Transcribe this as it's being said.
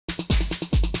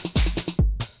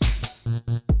How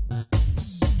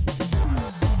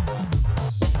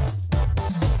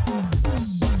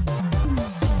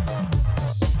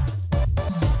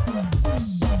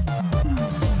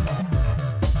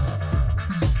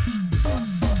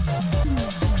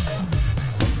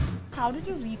did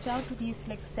you reach out to these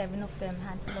like 7 of them,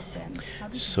 handful of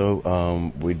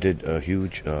them? We did a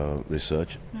huge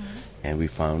research, and we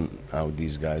found out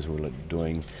these guys were like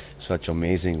doing such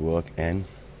amazing work and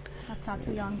at such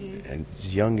a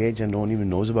young age. And no one even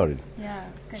knows about it. Yeah,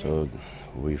 correct. So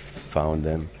we found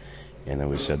them, and then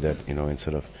we said that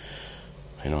instead of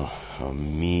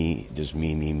me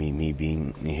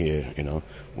being here,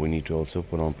 we need to also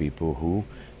put on people who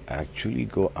actually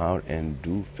go out and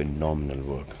do phenomenal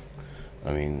work.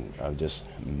 I mean, I've just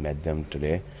met them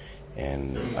today,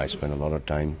 and I spent a lot of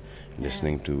time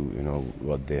listening to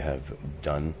what they have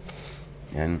done,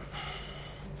 and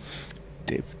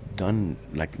they've done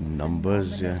like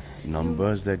numbers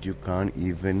that you can't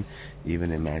even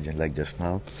imagine. Like just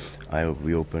now,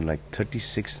 we opened like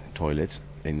 36 toilets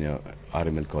in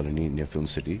RML colony near Film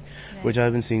City, which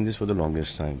I've been seeing this for the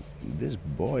longest time. This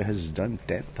boy has done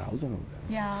 10,000 of them.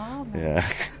 Yeah. Yeah.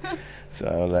 So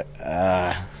I was like,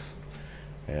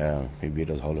 yeah, he beat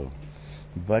us hollow.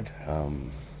 But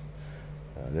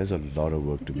there's a lot of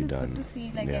work to be done. Good to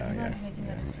see like everyone's making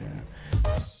a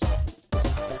difference.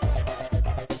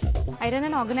 I run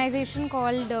an organization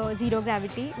called Zero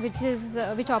Gravity,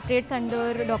 which operates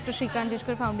under Dr. Shrikant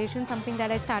Jishkar Foundation, something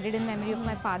that I started in memory of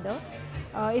my father.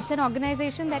 It's an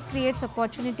organization that creates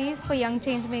opportunities for young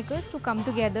change makers to come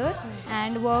together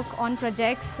and work on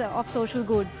projects of social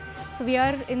good. So we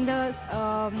are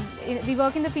we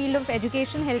work in the field of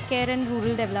education, healthcare and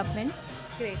rural development.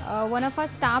 Great. One of our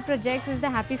star projects is the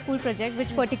Happy School project,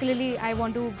 which particularly I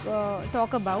want to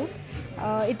talk about.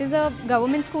 It is a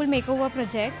government school makeover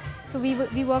project. So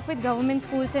we work with government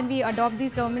schools, and we adopt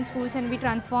these government schools and we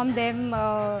transform them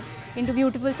into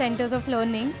beautiful centers of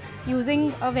learning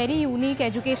using a very unique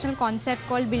educational concept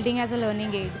called building as a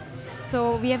learning aid.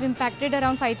 So we have impacted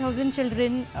around 5,000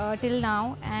 children till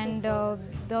now, and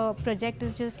the project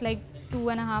is just like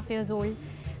 2.5 years old.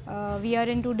 We are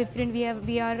into different.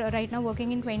 We are right now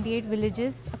working in 28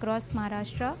 villages across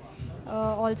Maharashtra,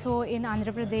 also in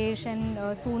Andhra Pradesh, and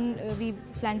soon we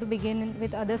plan to begin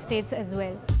with other states as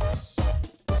well.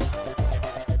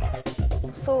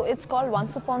 So it's called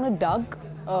Once Upon a Doug.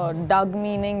 Doug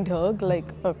meaning Doug, like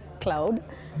a cloud.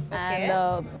 Okay.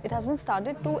 And it has been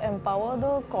started to empower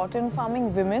the cotton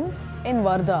farming women in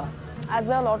Wardha. As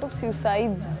there are a lot of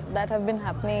suicides that have been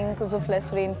happening because of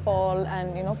less rainfall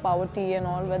and poverty and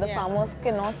all, where the farmers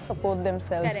cannot support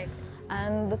themselves. Correct.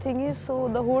 And the thing is, so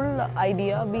the whole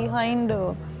idea behind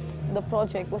the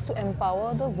project was to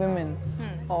empower the women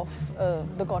of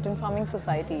the cotton farming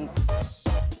society.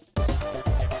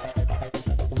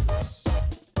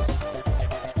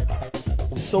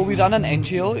 So we run an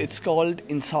NGO, it's called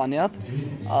Insaniyat.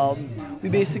 We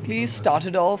basically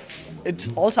started off, it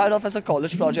all started off as a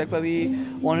college project where we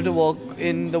wanted to work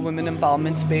in the women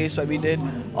empowerment space, where we did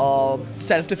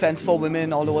self-defense for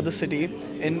women all over the city.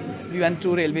 We went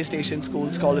to railway stations,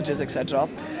 schools, colleges, etc.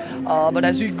 But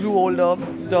as we grew older,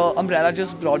 the umbrella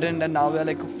just broadened, and now we're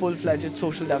like a full-fledged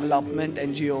social development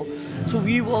NGO. So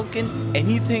we work in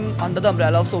anything under the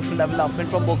umbrella of social development,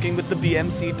 from working with the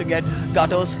BMC to get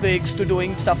gutters fixed, to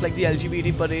doing stuff like the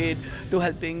LGBT parade, to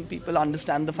helping people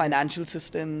understand the financial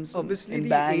systems. Obviously, in the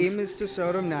banks. aim is to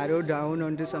sort of narrow down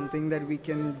onto something that we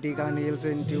can dig our nails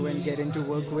into and get into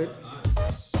work with.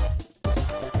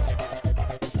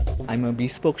 I'm a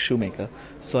bespoke shoemaker,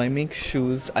 so I make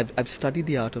shoes. I've studied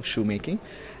the art of shoemaking,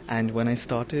 and when I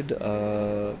started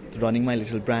running my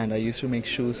little brand, I used to make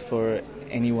shoes for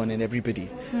anyone and everybody,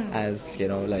 as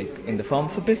like in the form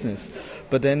of a business.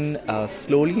 But then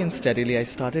slowly and steadily, I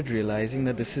started realizing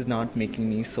that this is not making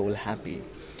me soul happy.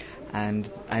 And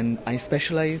I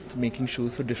specialized making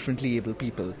shoes for differently able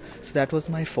people. So that was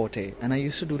my forte, and I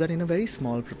used to do that in a very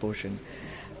small proportion.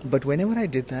 But whenever I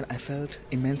did that, I felt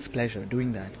immense pleasure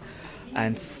doing that.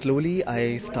 And slowly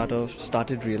I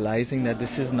started realizing that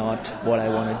this is not what I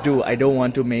want to do. I don't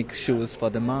want to make shoes for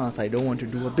the mass. I don't want to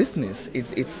do a business.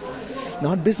 It's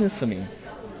not business for me.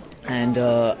 And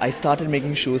I started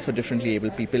making shoes for differently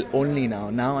able people only now.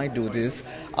 Now I do this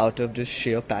out of just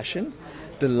sheer passion,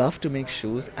 the love to make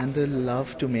shoes, and the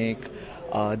love to make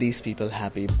these people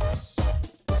happy.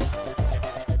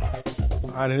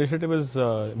 Our initiative is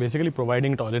basically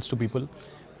providing toilets to people,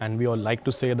 and we all like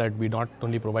to say that we not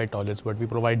only provide toilets, but we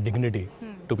provide dignity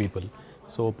to people.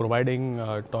 So providing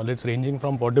toilets ranging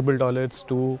from portable toilets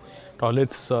to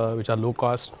toilets which are low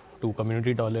cost, to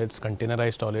community toilets,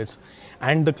 containerized toilets,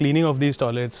 and the cleaning of these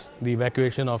toilets, the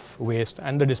evacuation of waste,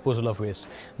 and the disposal of waste.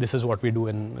 This is what we do,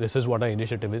 and this is what our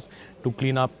initiative is, to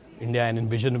clean up India and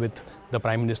envision with the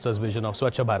Prime Minister's vision of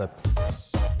Swachh Bharat.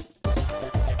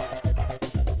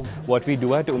 What we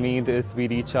do at Umeed is we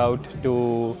reach out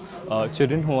to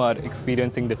children who are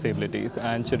experiencing disabilities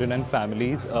and children and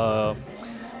families.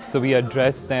 So we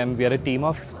address them. We are a team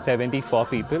of 74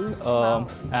 people,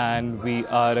 and we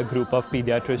are a group of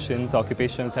pediatricians,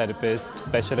 occupational therapists,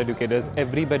 special educators,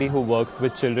 everybody who works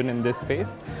with children in this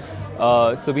space.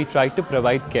 So we try to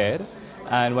provide care,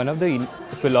 and one of the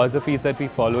philosophies that we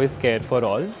follow is care for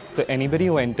all. So anybody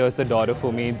who enters the door of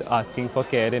Umeed asking for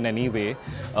care in any way,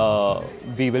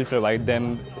 we will provide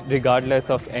them regardless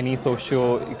of any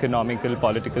socio-economical,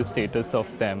 political status of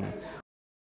them.